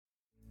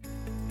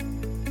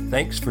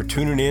Thanks for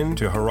tuning in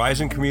to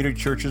Horizon Community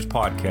Church's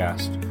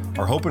podcast.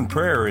 Our hope and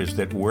prayer is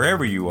that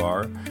wherever you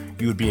are,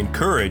 you would be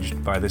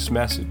encouraged by this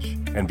message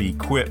and be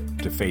equipped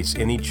to face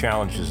any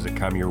challenges that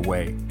come your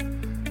way.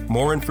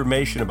 More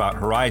information about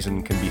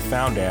Horizon can be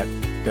found at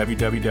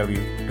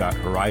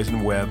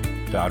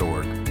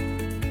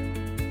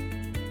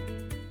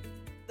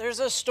www.horizonweb.org. There's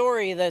a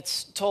story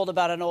that's told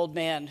about an old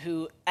man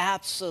who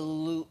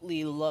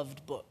absolutely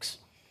loved books.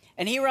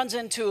 And he runs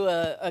into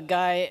a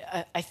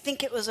guy, I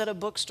think it was at a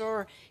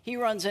bookstore. He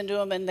runs into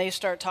him and they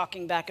start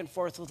talking back and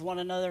forth with one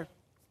another.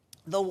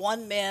 The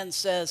one man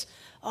says,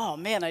 "Oh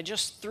man, I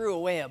just threw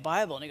away a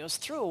Bible." And he goes,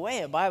 "Threw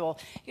away a Bible?"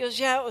 He goes,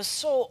 "Yeah, it was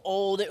so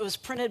old. It was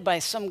printed by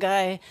some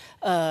guy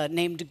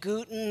named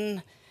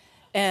Gutenberg."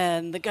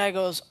 And the guy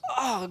goes,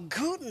 "Oh,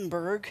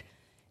 Gutenberg?"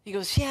 He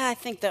goes, "Yeah, I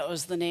think that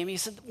was the name." He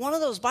said, "One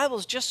of those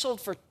Bibles just sold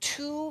for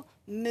 $2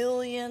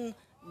 million.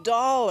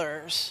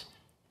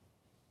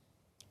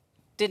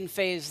 Didn't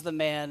faze the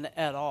man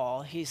at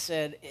all. He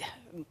said,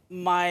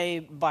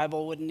 "My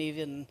Bible wouldn't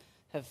even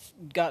have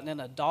gotten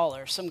in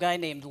 $1. Some guy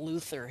named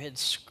Luther had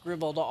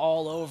scribbled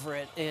all over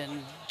it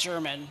in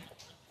German."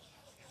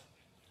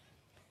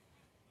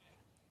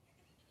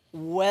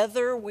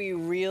 Whether we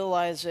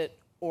realize it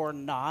or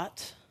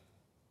not,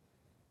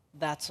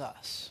 that's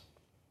us.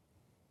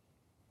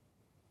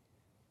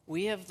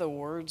 We have the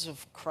words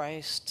of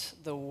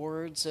Christ, the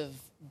words of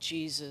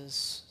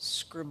Jesus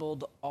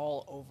scribbled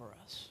all over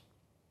us.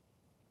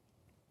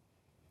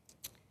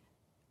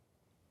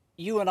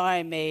 You and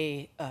I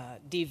may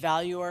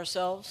devalue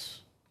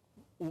ourselves.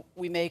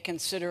 We may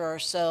consider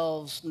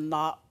ourselves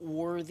not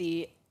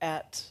worthy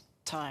at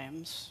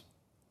times.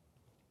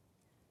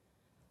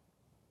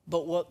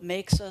 But what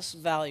makes us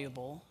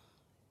valuable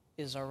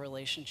is our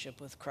relationship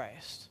with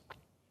Christ.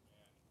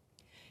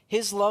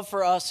 His love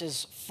for us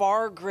is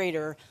far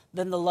greater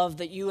than the love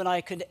that you and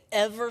I could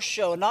ever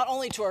show, not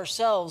only to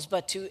ourselves,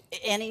 but to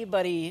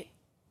anybody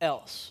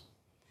else.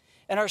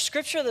 And our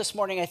scripture this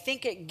morning, I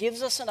think it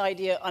gives us an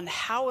idea on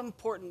how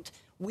important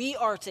we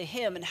are to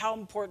him and how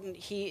important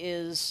he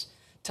is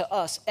to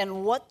us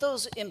and what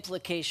those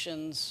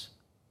implications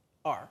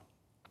are.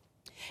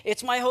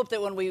 It's my hope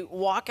that when we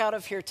walk out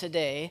of here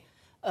today,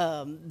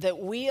 that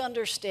we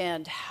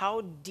understand how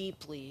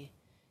deeply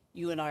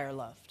you and I are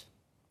loved,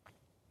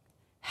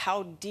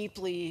 how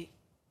deeply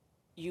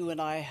you and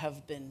I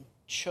have been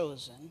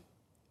chosen,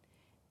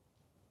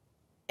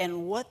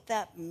 and what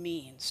that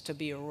means to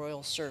be a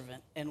royal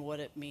servant and what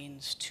it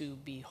means to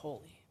be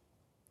holy.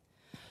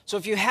 So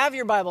if you have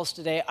your Bibles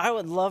today, I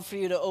would love for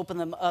you to open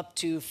them up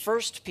to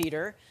 1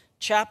 Peter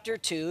chapter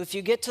 2. If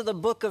you get to the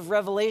book of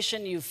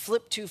Revelation, you've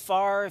flipped too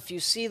far. If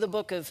you see the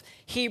book of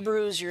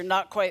Hebrews, you're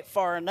not quite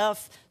far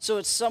enough. So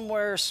it's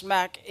somewhere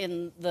smack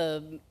in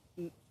the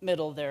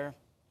middle there.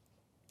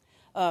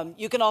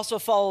 You can also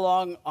follow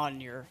along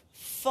on your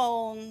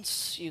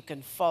phones. You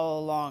can follow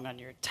along on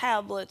your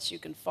tablets. You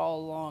can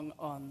follow along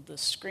on the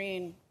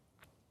screen.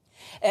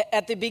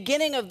 At the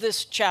beginning of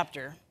this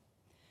chapter,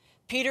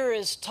 Peter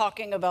is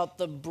talking about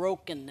the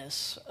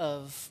brokenness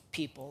of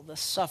people, the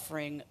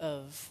suffering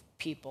of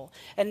people.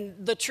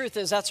 And the truth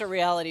is that's a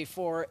reality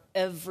for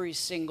every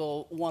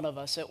single one of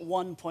us at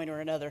one point or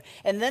another.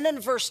 And then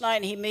in verse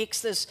 9, he makes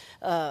this,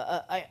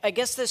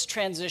 this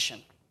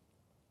transition.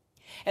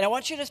 And I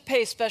want you to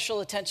pay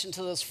special attention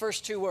to those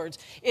first two words.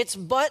 It's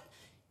 "but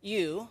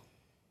you."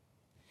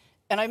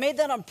 And I made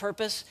that on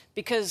purpose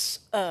because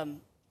I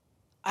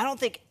don't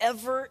think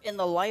ever in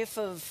the life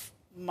of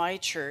my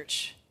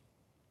church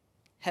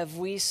have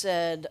we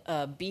said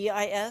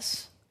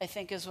BIS, I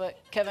think is what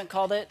Kevin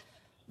called it,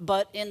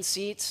 "but in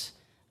seats,"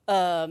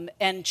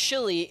 and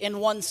 "chili" in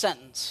one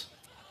sentence.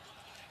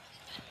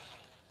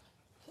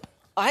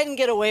 I can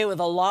get away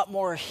with a lot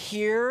more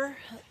here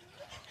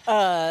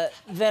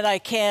than I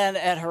can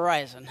at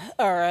Horizon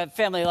or at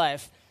Family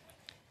Life.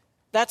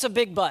 That's a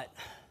big but.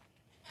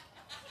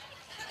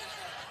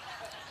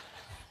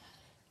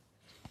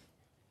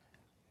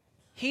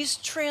 He's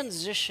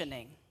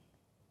transitioning.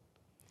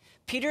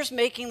 Peter's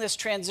making this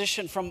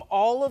transition from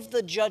all of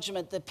the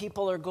judgment that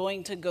people are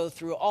going to go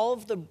through, all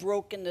of the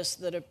brokenness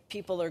that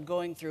people are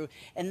going through.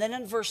 And then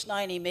in verse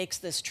 9, he makes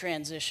this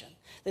transition,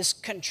 this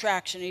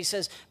contraction. He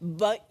says,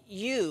 "But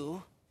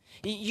you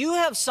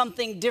have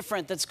something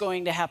different that's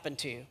going to happen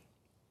to you.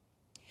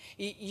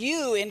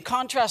 You, in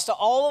contrast to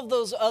all of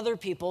those other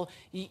people,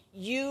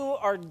 you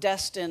are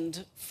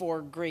destined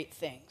for great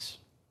things."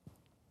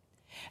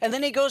 And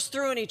then he goes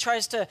through and he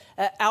tries to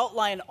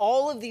outline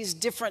all of these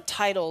different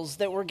titles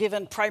that were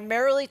given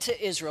primarily to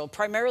Israel,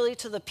 primarily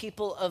to the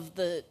people of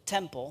the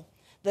temple,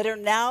 that are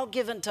now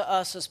given to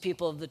us as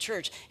people of the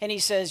church. And he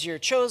says, you're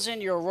chosen,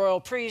 you're a royal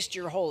priest,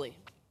 you're holy.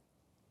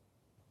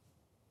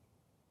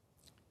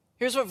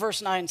 Here's what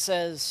verse 9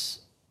 says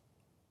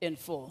in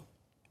full.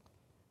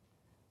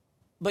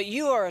 "But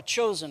you are a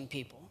chosen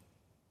people,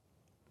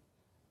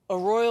 a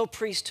royal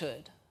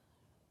priesthood,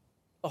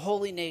 a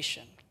holy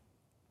nation.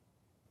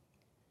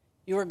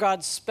 You are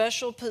God's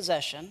special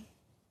possession,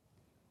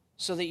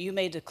 so that you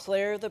may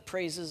declare the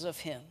praises of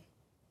him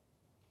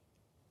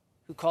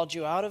who called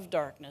you out of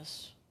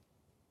darkness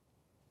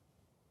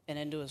and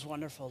into his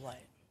wonderful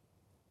light.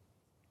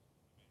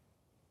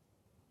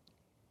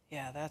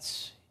 Yeah,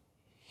 that's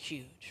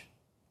huge.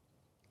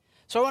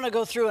 So I want to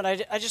go through, and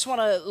I just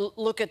want to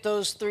look at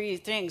those three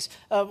things.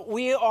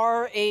 We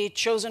are a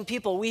chosen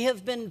people. We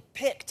have been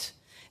picked.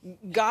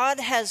 God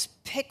has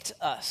picked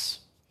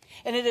us.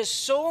 And it is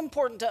so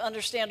important to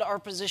understand our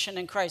position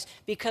in Christ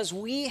because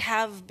we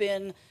have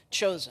been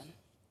chosen.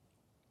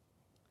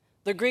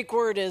 The Greek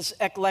word is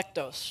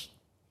eklektos.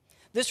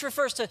 This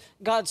refers to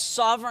God's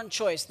sovereign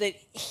choice, that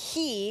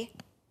he,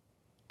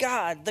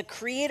 God, the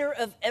creator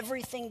of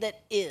everything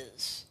that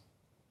is,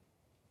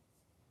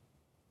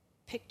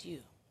 picked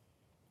you.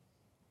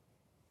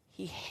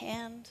 He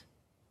hand-picked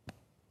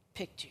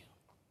you.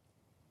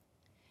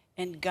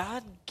 And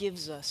God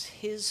gives us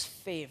his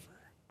favor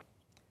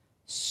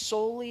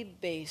solely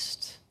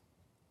based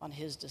on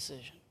his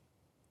decision,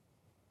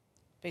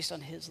 based on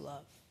his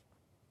love.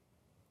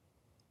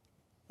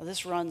 Now,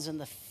 this runs in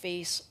the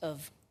face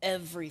of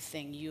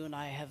everything you and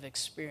I have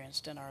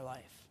experienced in our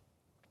life.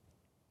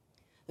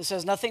 This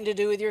has nothing to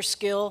do with your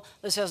skill.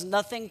 This has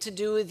nothing to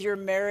do with your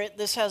merit.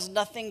 This has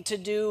nothing to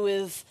do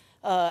with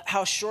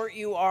how short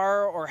you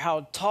are or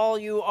how tall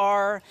you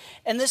are.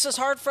 And this is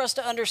hard for us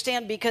to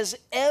understand because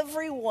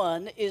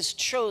everyone is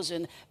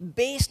chosen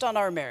based on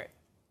our merit.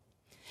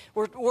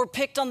 We're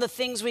picked on the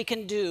things we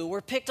can do.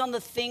 We're picked on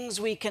the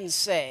things we can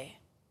say.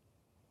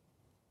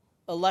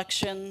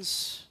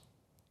 Elections,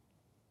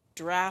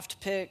 draft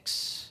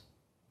picks,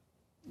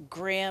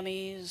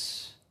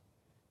 Grammys,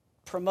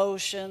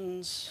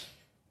 promotions,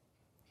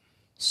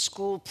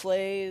 school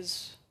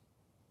plays,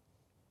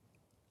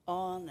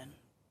 on and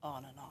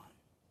on and on.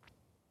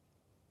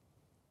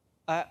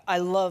 I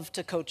love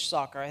to coach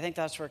soccer. I think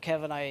that's where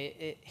Kevin and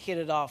I hit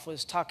it off,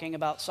 was talking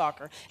about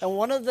soccer. And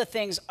one of the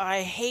things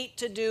I hate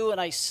to do, and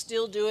I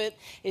still do it,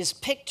 is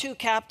pick two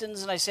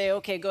captains and I say,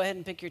 okay, go ahead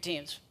and pick your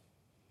teams.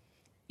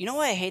 You know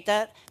why I hate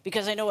that?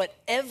 Because I know what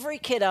every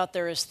kid out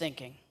there is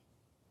thinking.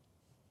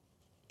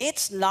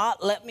 It's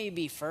not let me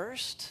be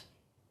first.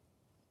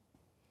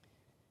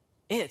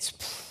 It's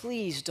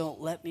please don't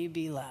let me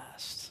be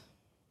last.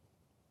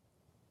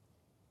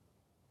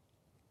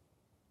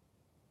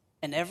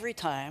 And every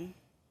time,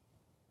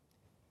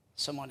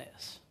 someone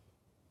is.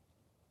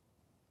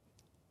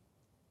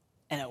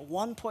 And at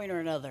one point or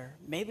another,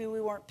 maybe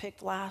we weren't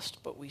picked last,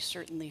 but we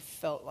certainly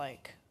felt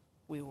like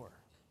we were.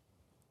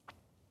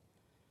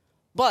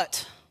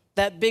 But,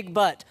 that big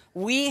but,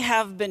 we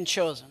have been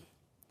chosen.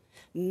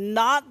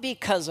 Not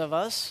because of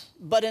us,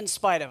 but in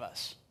spite of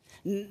us.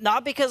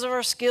 Not because of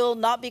our skill,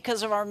 not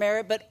because of our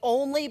merit, but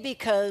only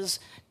because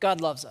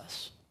God loves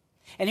us.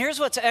 And here's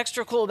what's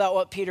extra cool about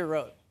what Peter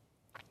wrote.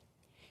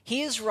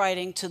 He is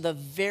writing to the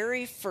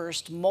very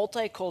first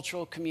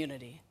multicultural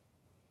community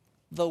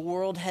the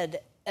world had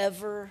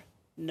ever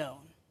known.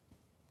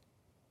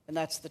 And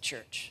that's the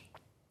church.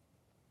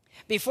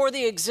 Before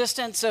the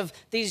existence of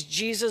these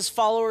Jesus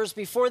followers,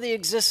 before the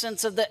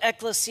existence of the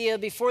ecclesia,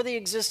 before the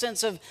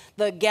existence of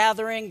the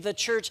gathering, the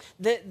church,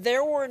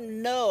 there were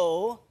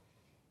no,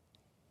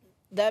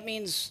 that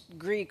means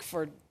Greek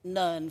for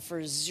none,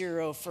 for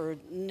zero, for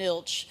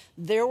nilch.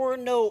 There were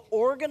no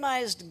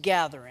organized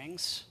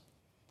gatherings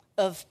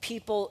of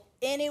people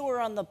anywhere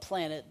on the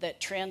planet that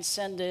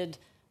transcended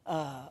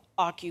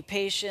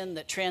occupation,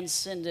 that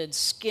transcended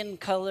skin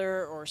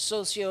color or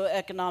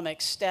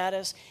socioeconomic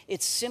status.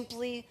 It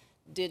simply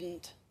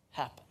didn't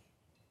happen.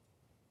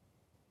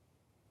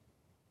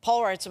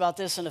 Paul writes about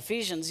this in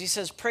Ephesians. He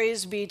says,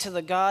 "Praise be to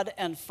the God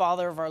and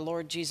Father of our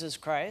Lord Jesus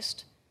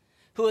Christ,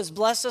 who has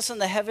blessed us in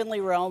the heavenly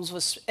realms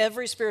with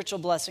every spiritual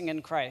blessing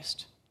in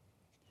Christ.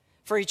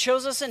 For he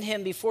chose us in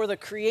him before the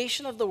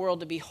creation of the world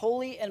to be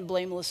holy and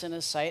blameless in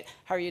his sight."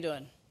 How are you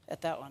doing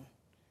at that one?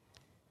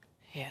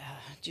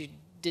 Yeah, you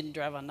didn't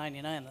drive on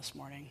 99 this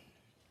morning.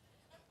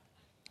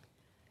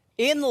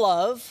 "In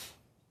love,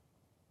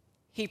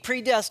 he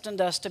predestined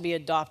us to be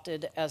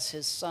adopted as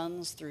his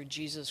sons through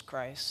Jesus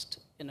Christ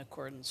in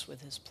accordance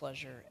with his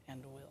pleasure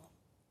and will."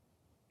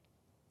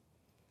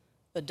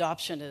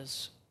 Adoption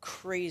is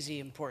crazy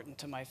important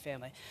to my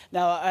family.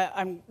 Now,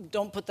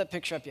 don't put that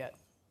picture up yet.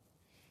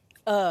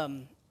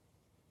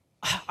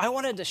 I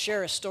wanted to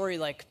share a story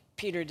like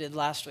Peter did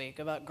last week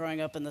about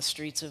growing up in the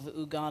streets of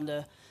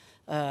Uganda.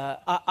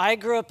 I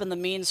grew up in the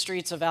mean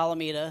streets of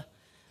Alameda.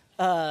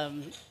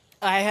 I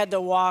had to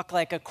walk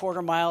like a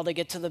quarter mile to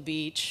get to the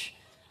beach.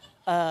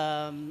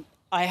 I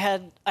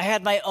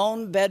had my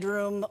own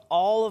bedroom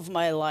all of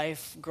my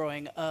life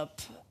growing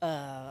up.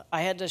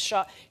 I had to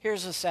shop.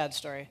 Here's a sad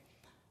story.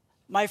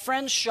 My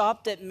friends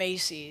shopped at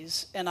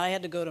Macy's, and I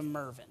had to go to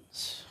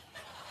Mervyn's.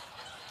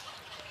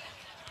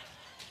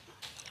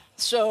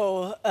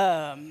 So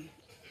I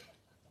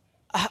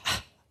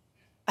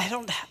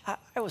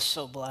was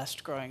so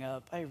blessed growing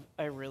up.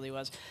 I really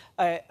was.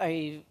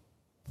 I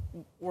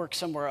worked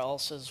somewhere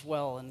else as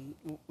well, and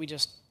we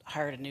just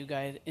hired a new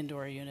guy into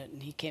our unit,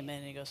 and he came in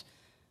and he goes,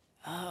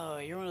 "Oh,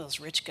 you're one of those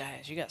rich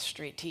guys. You got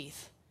straight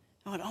teeth."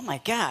 I went, "Oh my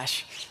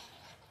gosh,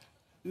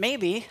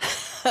 maybe."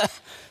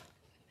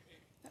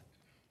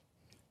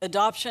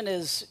 Adoption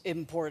is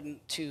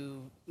important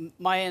to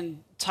my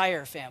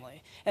entire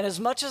family. And as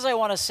much as I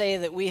want to say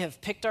that we have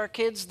picked our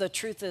kids, the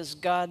truth is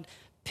God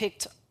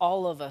picked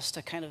all of us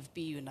to kind of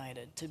be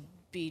united, to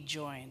be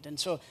joined. And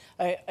so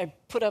I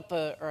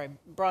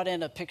brought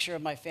in a picture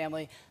of my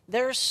family.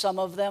 There's some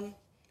of them.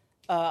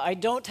 I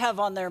don't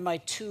have on there my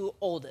two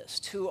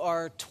oldest, who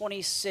are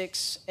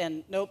 27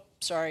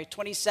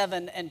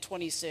 and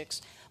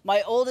 26.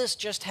 My oldest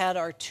just had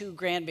our two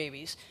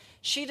grandbabies.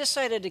 She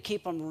decided to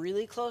keep them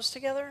really close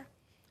together.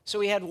 So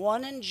we had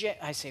one in,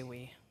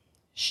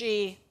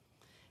 she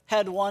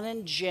had one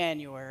in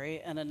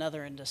January and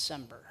another in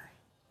December.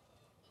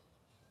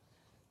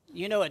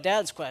 You know what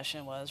Dad's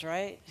question was,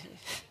 right?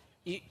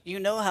 You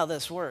know how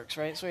this works,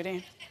 right,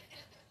 sweetie?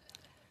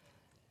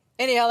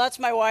 Anyhow, that's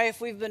my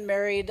wife. We've been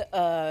married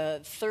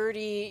 30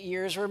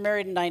 years. We're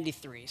married in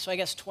 93, so I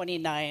guess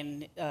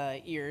 29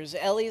 years.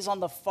 Ellie's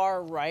on the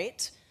far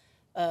right.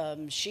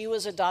 She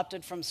was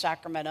adopted from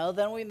Sacramento.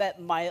 Then we met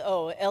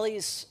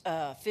Ellie's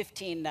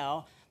 15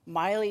 now.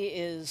 Miley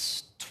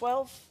is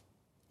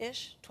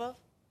 12-ish, 12?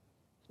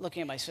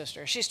 Looking at my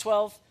sister. She's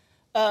 12.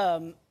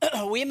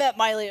 We met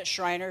Miley at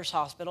Shriners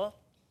Hospital.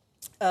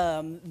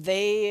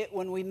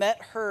 When we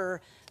met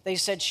her, they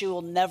said she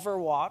will never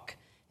walk.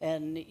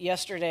 And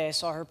yesterday I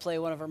saw her play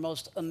one of her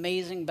most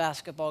amazing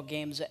basketball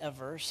games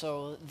ever.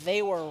 So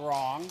they were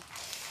wrong.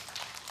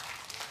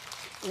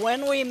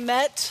 When we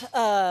met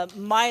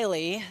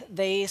Miley,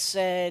 they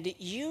said,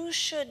 you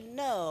should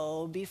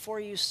know before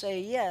you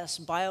say yes,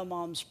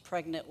 Biomom's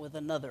pregnant with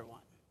another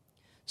one.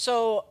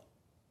 So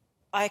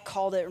I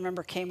called it,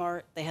 remember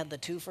Kmart? They had the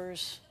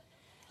twofers.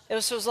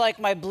 This was like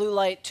my blue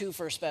light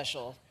twofer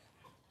special.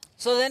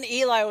 So then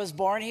Eli was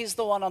born. He's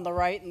the one on the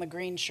right in the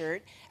green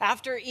shirt.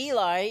 After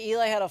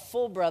Eli had a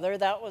full brother.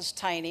 That was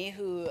Tiny,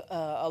 who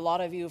a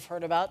lot of you have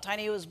heard about.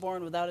 Tiny was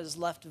born without his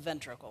left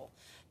ventricle.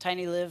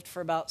 Tiny lived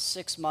for about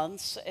 6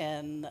 months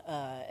and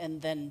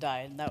then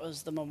died. That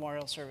was the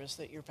memorial service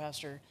that your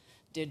pastor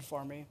did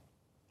for me.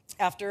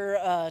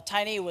 After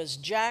Tiny was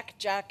Jack.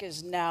 Jack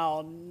is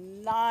now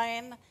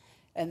 9.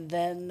 And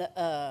then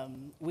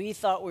we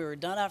thought we were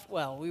done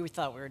we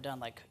thought we were done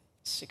like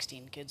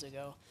 16 kids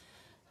ago.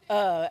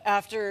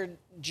 After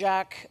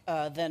Jack,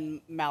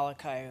 then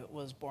Malachi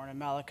was born, and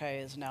Malachi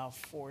is now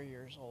 4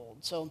 years old.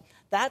 So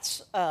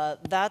that's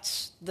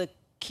the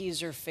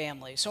Keyser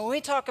family. So when we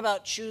talk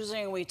about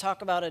choosing, we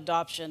talk about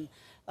adoption,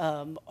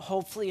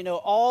 hopefully you know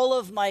all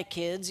of my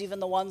kids, even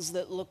the ones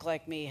that look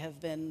like me,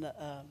 have been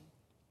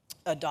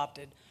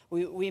adopted.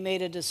 We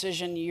made a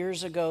decision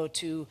years ago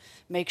to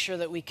make sure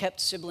that we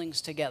kept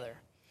siblings together,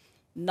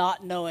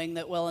 not knowing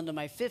that well into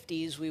my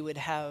 50s we would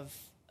have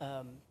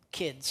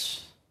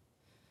kids,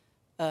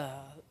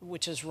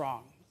 which is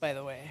wrong, by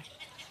the way.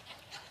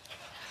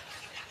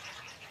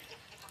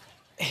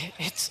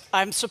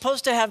 I'm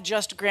supposed to have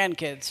just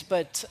grandkids,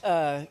 but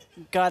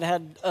God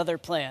had other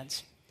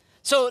plans.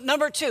 So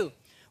number 2,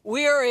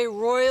 we are a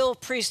royal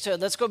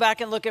priesthood. Let's go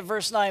back and look at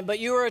verse 9. But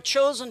you are a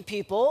chosen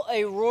people,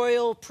 a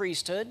royal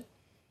priesthood,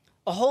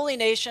 a holy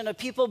nation, a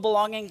people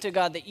belonging to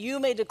God, that you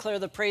may declare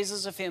the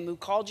praises of him who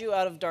called you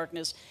out of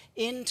darkness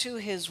into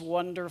his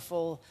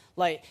wonderful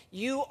light.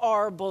 You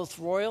are both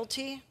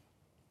royalty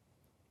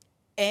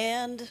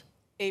and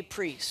a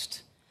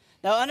priest.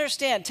 Now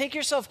understand, take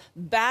yourself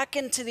back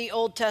into the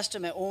Old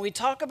Testament. When we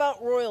talk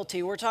about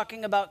royalty, we're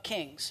talking about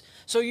kings.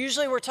 So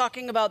usually we're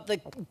talking about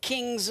the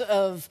kings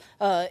of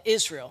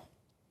Israel.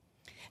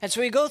 And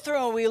so we go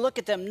through and we look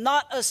at them.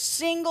 Not a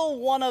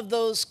single one of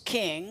those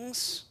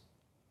kings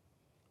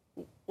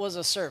was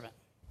a servant.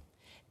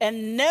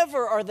 And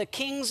never are the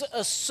kings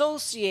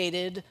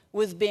associated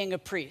with being a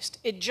priest.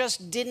 It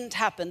just didn't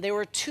happen. They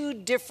were two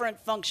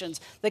different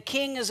functions. The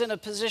king is in a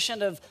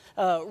position of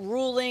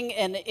ruling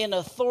and in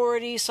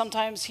authority.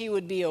 Sometimes he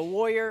would be a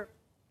warrior.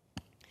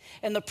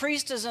 And the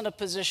priest is in a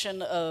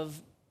position of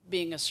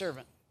being a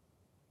servant.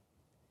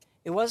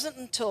 It wasn't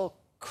until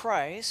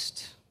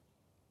Christ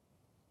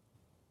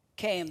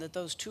came that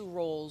those two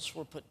roles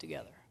were put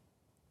together.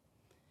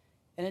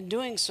 And in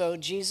doing so,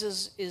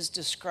 Jesus is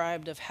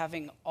described of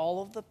having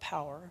all of the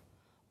power,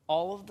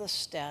 all of the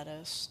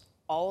status,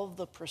 all of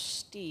the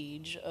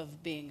prestige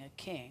of being a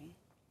king,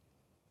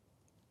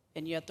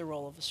 and yet the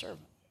role of a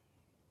servant.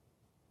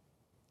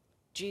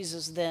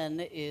 Jesus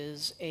then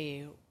is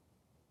a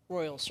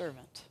royal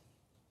servant.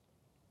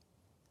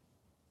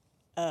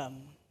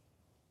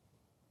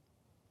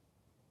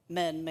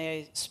 Men,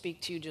 may I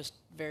speak to you just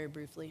very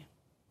briefly?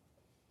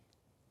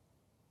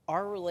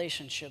 Our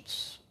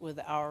relationships with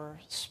our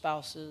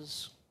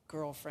spouses,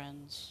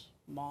 girlfriends,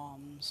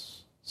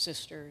 moms,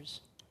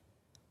 sisters,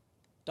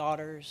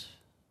 daughters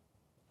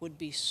would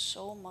be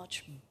so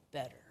much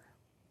better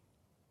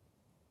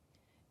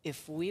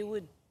if we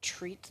would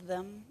treat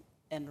them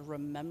and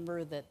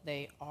remember that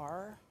they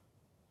are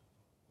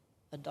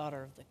a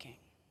daughter of the King.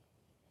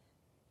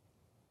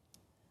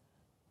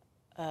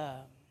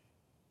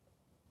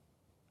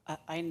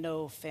 I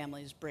know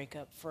families break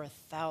up for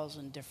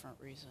 1,000 different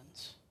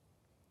reasons.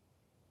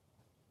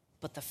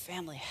 But the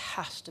family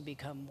has to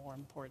become more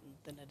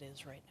important than it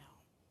is right now.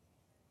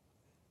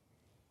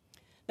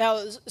 Now,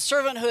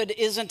 servanthood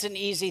isn't an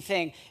easy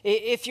thing.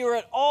 If you're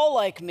at all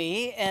like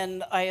me,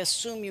 and I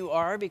assume you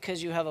are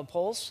because you have a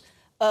pulse,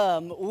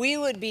 we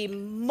would be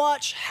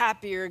much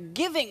happier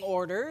giving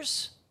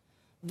orders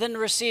than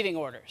receiving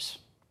orders.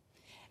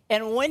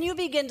 And when you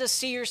begin to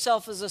see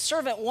yourself as a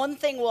servant, one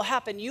thing will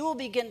happen. You will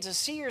begin to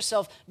see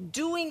yourself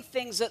doing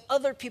things that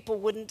other people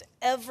wouldn't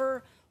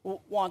ever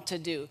want to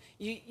do.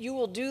 You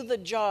will do the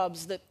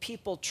jobs that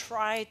people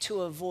try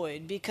to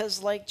avoid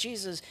because, like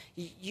Jesus,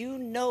 you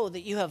know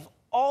that you have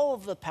all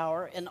of the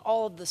power and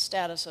all of the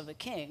status of a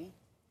king,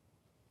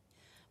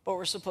 but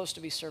we're supposed to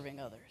be serving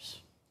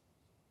others.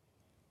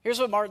 Here's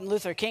what Martin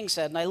Luther King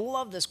said, and I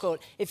love this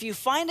quote. If you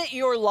find it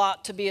your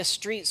lot to be a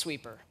street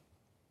sweeper,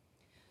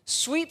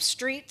 sweep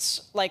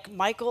streets like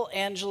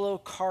Michelangelo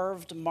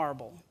carved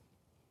marble.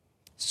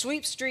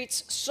 Sweep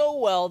streets so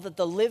well that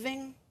the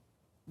living,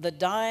 the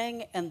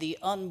dying, and the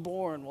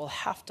unborn will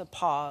have to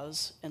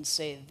pause and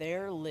say,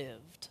 there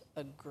lived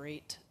a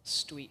great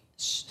street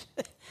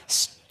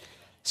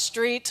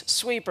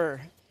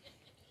sweeper.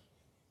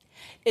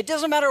 It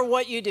doesn't matter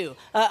what you do.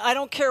 I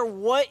don't care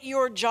what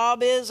your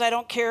job is. I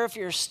don't care if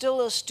you're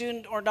still a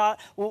student or not.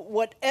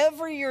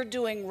 Whatever you're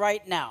doing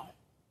right now,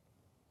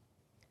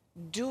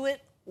 do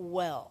it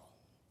well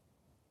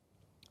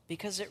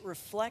because it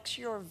reflects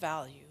your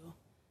value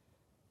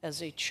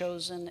as a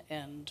chosen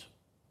and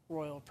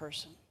royal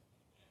person.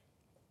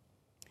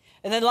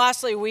 And then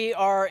lastly, we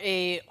are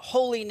a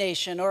holy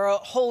nation or a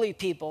holy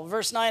people.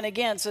 Verse 9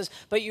 again says,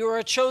 but you are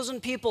a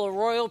chosen people, a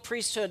royal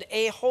priesthood,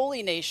 a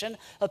holy nation,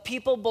 a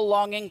people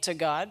belonging to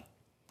God,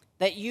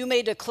 that you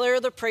may declare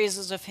the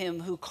praises of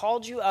him who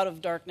called you out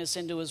of darkness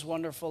into his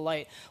wonderful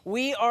light.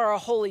 We are a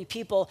holy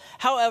people.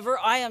 However,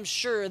 I am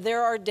sure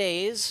there are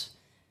days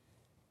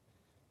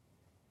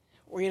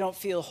where you don't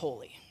feel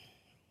holy.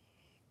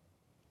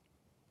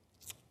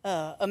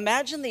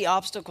 Imagine the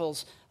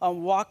obstacles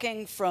on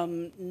walking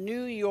from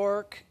New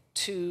York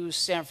to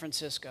San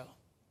Francisco.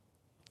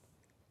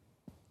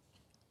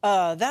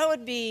 That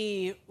would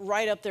be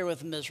right up there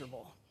with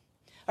miserable.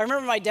 I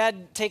remember my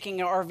dad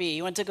taking an RV.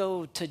 He went to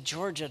go to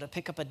Georgia to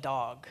pick up a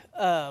dog.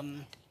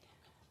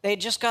 They had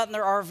just gotten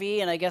their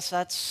RV, and I guess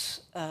that's,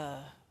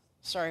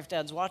 sorry if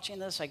Dad's watching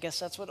this, I guess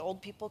that's what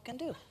old people can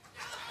do.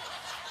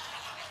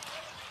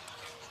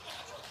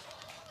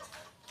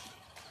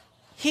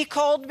 He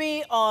called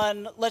me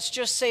on, let's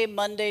just say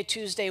Monday,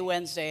 Tuesday,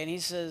 Wednesday, and he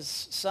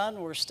says,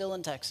 son, we're still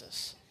in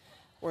Texas.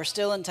 We're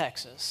still in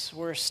Texas.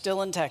 We're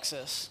still in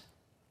Texas.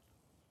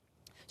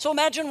 So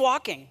imagine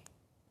walking.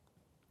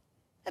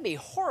 That'd be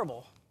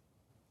horrible.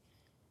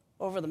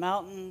 Over the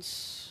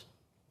mountains,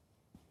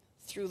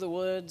 through the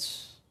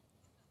woods.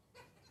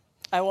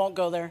 I won't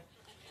go there.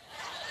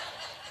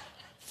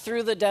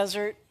 Through the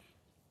desert.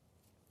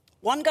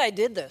 One guy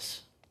did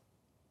this.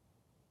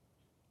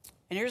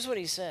 And here's what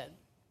he said.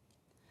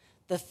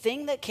 The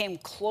thing that came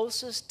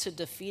closest to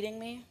defeating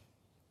me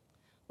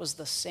was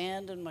the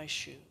sand in my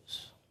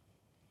shoes.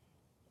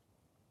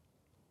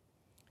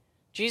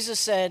 Jesus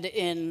said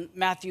in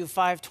Matthew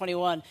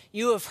 5:21,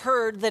 you have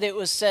heard that it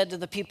was said to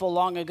the people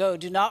long ago,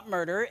 do not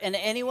murder, and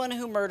anyone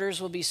who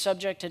murders will be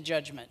subject to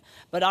judgment.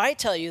 But I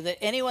tell you that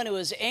anyone who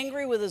is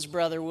angry with his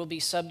brother will be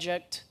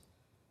subject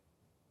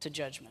to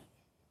judgment.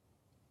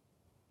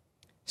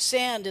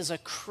 Sand is a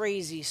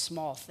crazy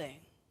small thing.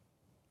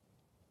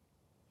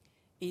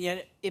 And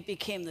yet it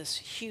became this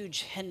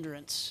huge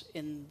hindrance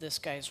in this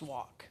guy's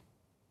walk.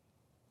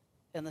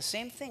 And the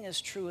same thing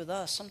is true with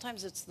us.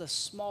 Sometimes it's the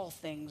small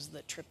things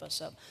that trip us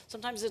up.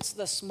 Sometimes it's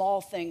the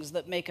small things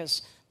that make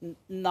us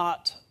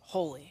not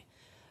holy.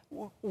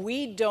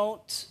 We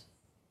don't,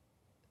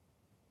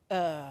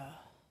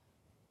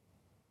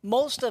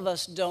 most of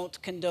us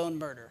don't condone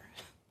murder.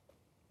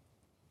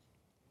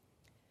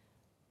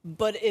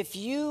 But if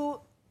you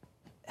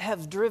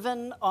have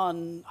driven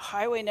on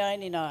Highway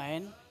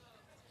 99,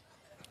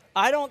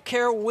 I don't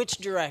care which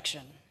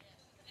direction.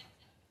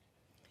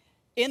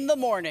 In the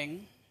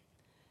morning,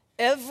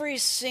 every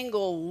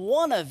single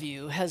one of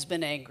you has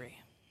been angry.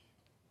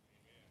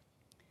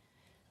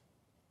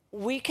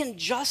 We can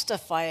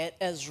justify it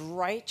as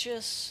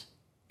righteous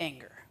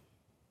anger.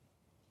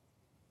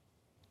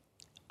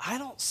 I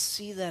don't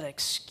see that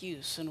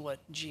excuse in what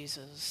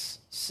Jesus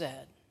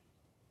said.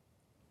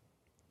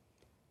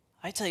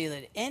 I tell you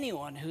that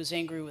anyone who's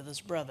angry with his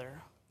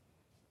brother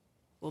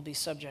will be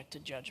subject to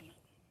judgment.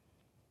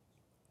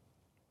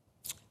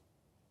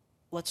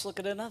 Let's look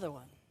at another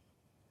one.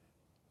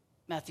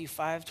 Matthew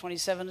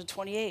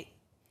 5:27-28.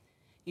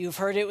 You've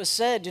heard it was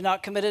said, do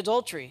not commit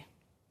adultery.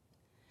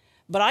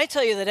 But I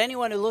tell you that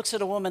anyone who looks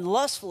at a woman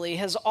lustfully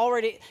has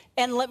already,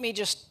 and let me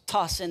just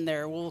toss in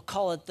there, we'll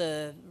call it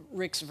the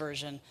Rick's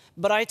version.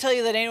 But I tell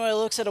you that anyone who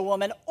looks at a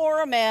woman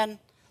or a man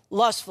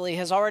lustfully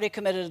has already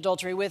committed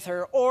adultery with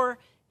her or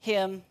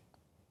him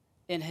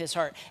in his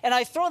heart. And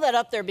I throw that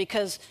up there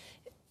because,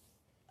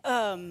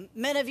 men,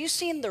 have you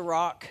seen The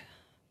Rock?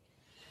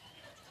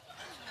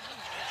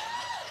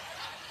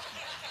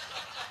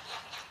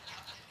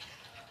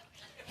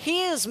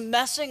 He is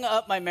messing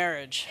up my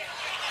marriage.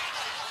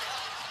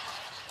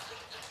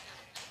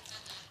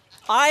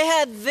 I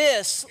had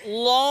this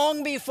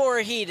long before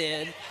he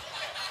did.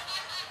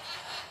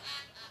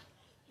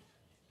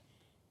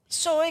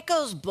 So it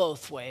goes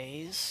both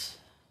ways.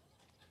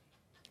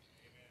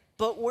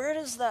 But where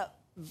does that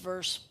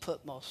verse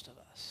put most of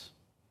us?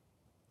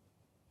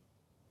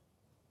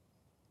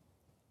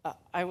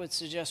 I would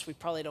suggest we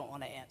probably don't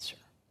want to answer.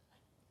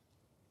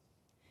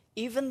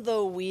 Even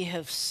though we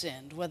have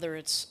sinned, whether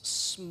it's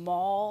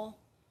small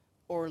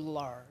or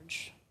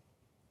large,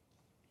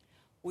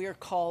 we are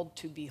called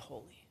to be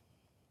holy.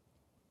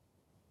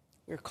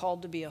 We are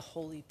called to be a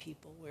holy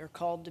people. We are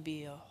called to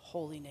be a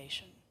holy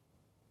nation.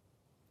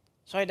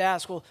 So I had to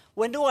ask, well,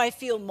 when do I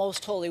feel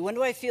most holy? When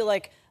do I feel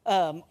like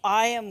I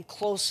am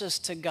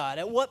closest to God?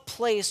 At what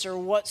place or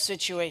what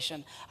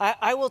situation?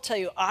 I will tell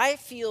you, I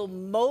feel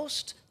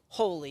most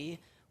holy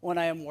when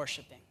I am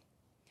worshiping.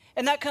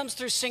 And that comes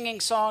through singing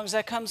songs,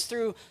 that comes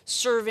through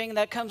serving,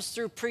 that comes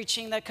through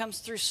preaching, that comes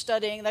through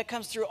studying, that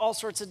comes through all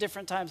sorts of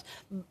different times.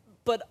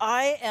 But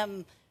I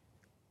am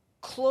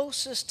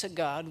closest to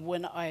God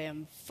when I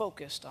am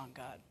focused on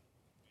God.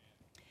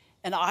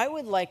 And I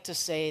would like to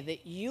say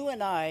that you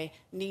and I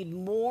need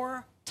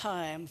more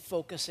time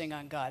focusing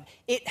on God.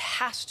 It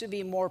has to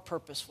be more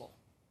purposeful.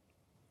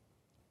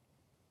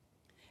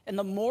 And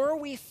the more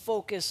we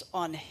focus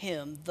on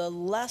Him, the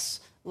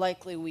less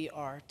likely we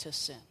are to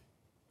sin,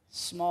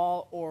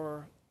 small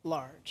or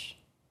large.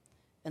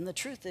 And the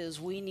truth is,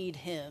 we need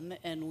Him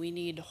and we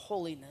need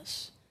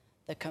holiness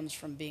that comes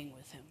from being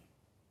with Him.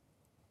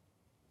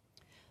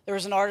 There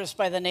was an artist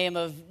by the name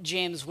of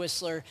James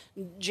Whistler.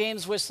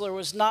 James Whistler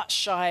was not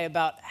shy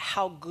about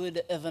how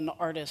good of an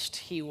artist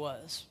he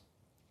was.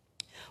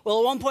 Well,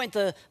 at one point,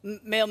 the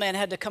mailman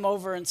had to come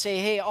over and say,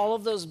 hey, all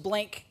of those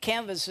blank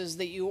canvases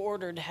that you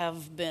ordered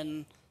have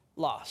been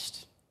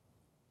lost.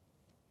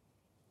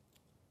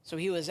 So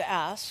he was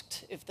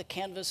asked if the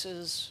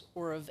canvases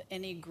were of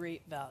any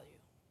great value.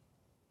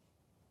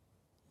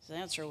 His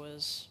answer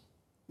was,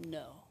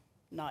 no,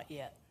 not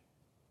yet.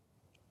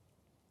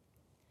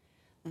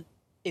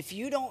 If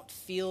you don't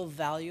feel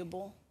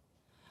valuable,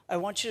 I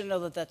want you to know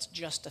that that's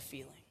just a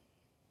feeling.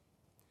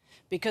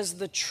 Because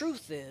the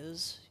truth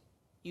is,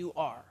 you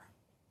are.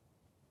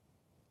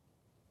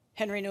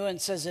 Henry Nouwen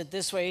says it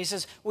this way. He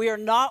says, we are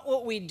not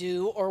what we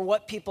do or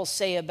what people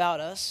say about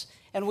us,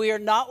 and we are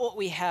not what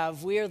we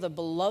have. We are the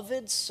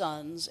beloved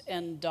sons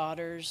and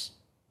daughters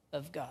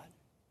of God.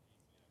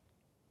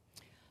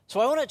 So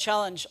I want to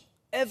challenge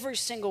every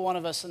single one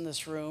of us in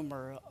this room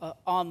or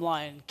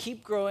online.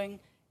 Keep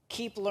growing,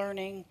 keep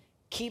learning,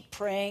 keep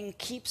praying,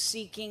 keep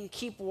seeking,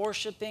 keep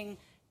worshiping,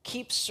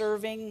 keep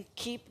serving,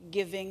 keep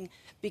giving,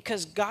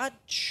 because God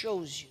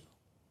chose you.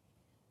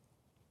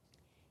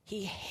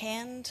 He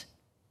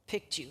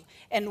handpicked you.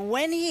 And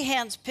when He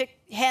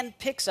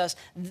handpicks us,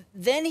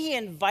 then He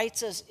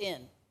invites us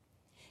in.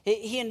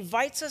 He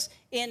invites us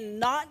in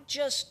not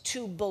just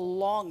to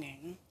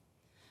belonging,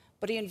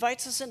 but He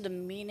invites us into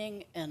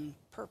meaning and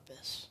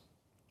purpose.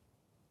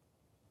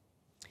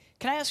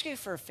 Can I ask you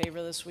for a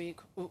favor this week?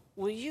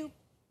 Will you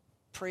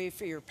pray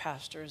for your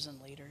pastors and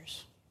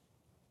leaders?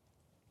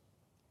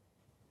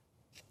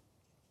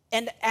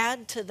 And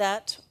add to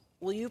that,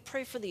 will you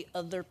pray for the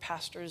other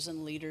pastors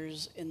and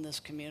leaders in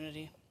this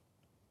community?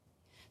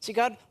 See,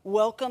 God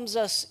welcomes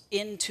us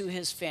into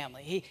His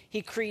family.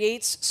 He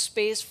creates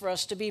space for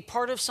us to be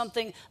part of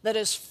something that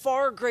is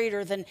far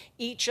greater than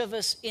each of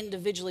us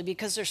individually,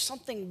 because there's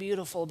something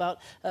beautiful about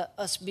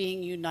us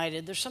being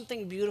united. There's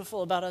something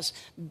beautiful about us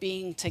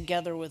being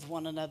together with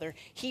one another.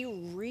 He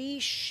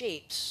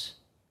reshapes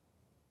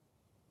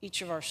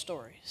each of our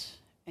stories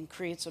and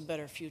creates a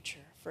better future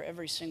for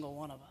every single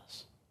one of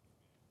us.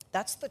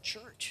 That's the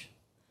church.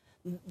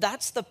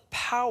 That's the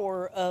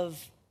power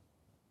of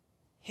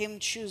Him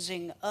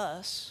choosing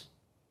us,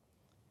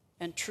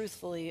 and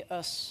truthfully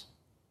us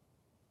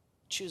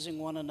choosing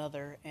one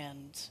another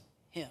and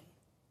Him.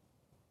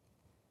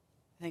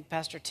 I think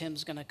Pastor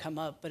Tim's going to come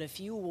up, but if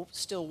you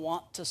still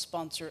want to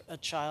sponsor a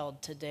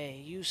child today,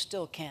 you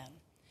still can.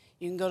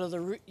 You can go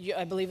to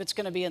I believe it's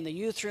going to be in the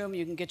youth room.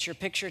 You can get your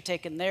picture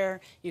taken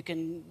there. You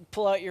can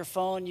pull out your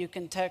phone. You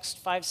can text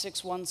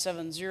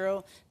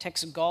 56170,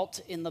 text GALT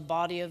in the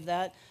body of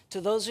that. To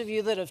those of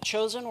you that have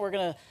chosen, we're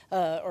going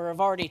to, or have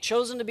already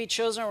chosen to be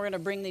chosen, we're going to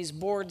bring these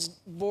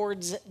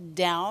boards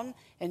down,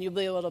 and you'll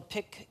be able to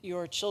pick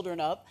your children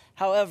up.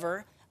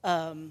 However,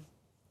 I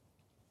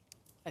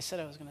said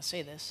I was going to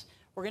say this.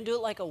 We're going to do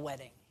it like a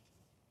wedding.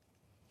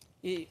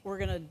 We're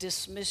going to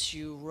dismiss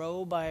you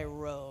row by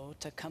row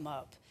to come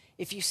up.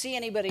 If you see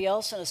anybody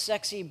else in a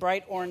sexy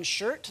bright orange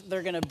shirt,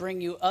 they're going to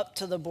bring you up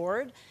to the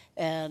board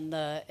and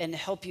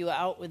help you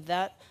out with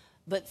that.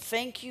 But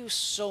thank you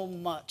so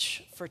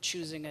much for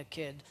choosing a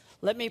kid.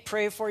 Let me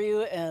pray for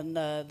you, and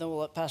then we'll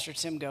let Pastor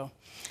Tim go.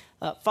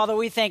 Father,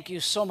 we thank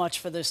you so much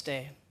for this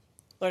day.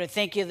 Lord, I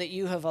thank you that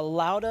you have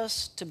allowed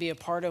us to be a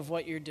part of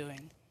what you're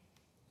doing.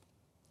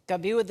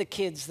 God, be with the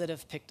kids that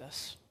have picked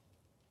us.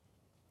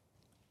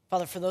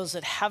 Father, for those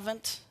that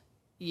haven't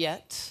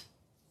yet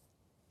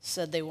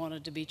said they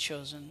wanted to be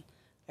chosen,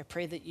 I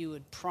pray that you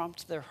would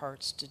prompt their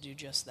hearts to do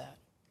just that.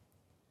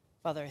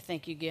 Father, I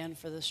thank you again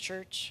for this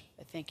church.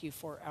 I thank you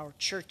for our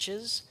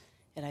churches,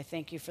 and I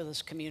thank you for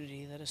this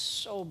community that is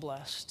so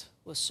blessed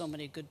with so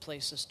many good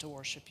places to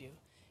worship you.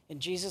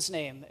 In Jesus'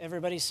 name,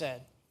 everybody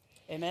said,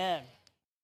 amen.